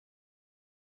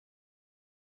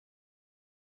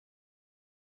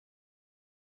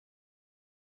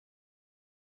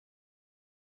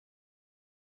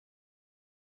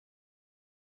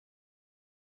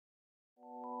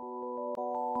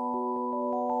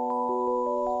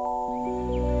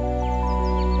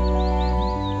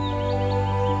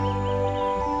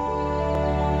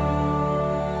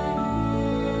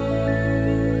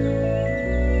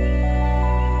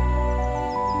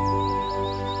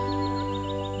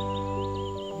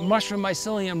Mushroom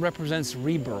mycelium represents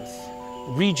rebirth,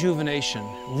 rejuvenation,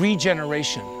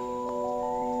 regeneration.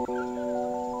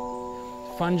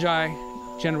 Fungi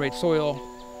generate soil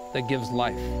that gives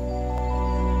life.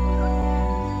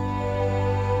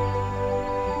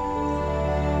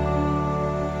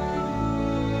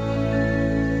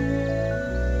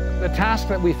 The task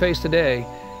that we face today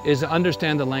is to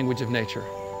understand the language of nature.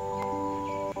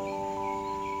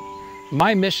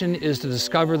 My mission is to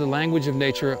discover the language of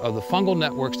nature of the fungal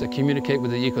networks that communicate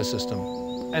with the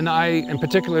ecosystem. And I, in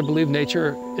particular, believe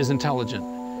nature is intelligent.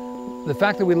 The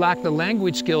fact that we lack the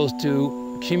language skills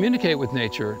to communicate with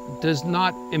nature does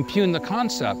not impugn the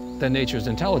concept that nature is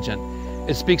intelligent.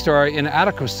 It speaks to our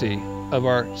inadequacy of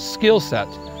our skill set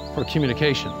for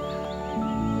communication.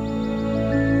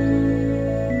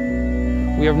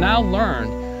 We have now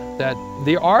learned that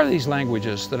there are these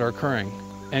languages that are occurring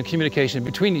and communication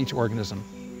between each organism.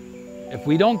 If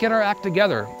we don't get our act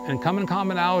together and come in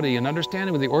commonality and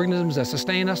understanding with the organisms that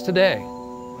sustain us today,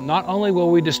 not only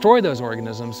will we destroy those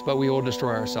organisms, but we will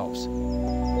destroy ourselves.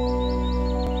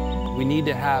 We need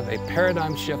to have a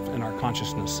paradigm shift in our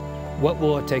consciousness. What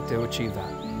will it take to achieve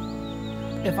that?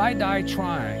 If I die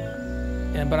trying,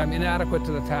 but I'm inadequate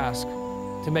to the task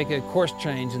to make a course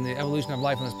change in the evolution of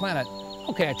life on this planet,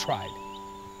 okay, I tried.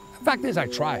 The fact is, I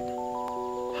tried.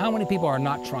 How many people are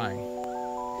not trying?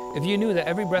 If you knew that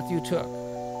every breath you took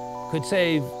could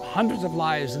save hundreds of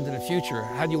lives into the future,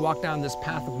 had you walked down this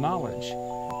path of knowledge,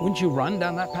 wouldn't you run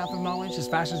down that path of knowledge as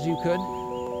fast as you could?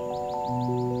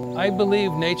 I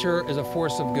believe nature is a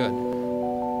force of good.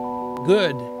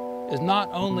 Good is not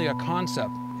only a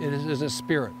concept, it is a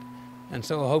spirit. And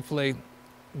so hopefully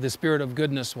the spirit of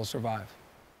goodness will survive.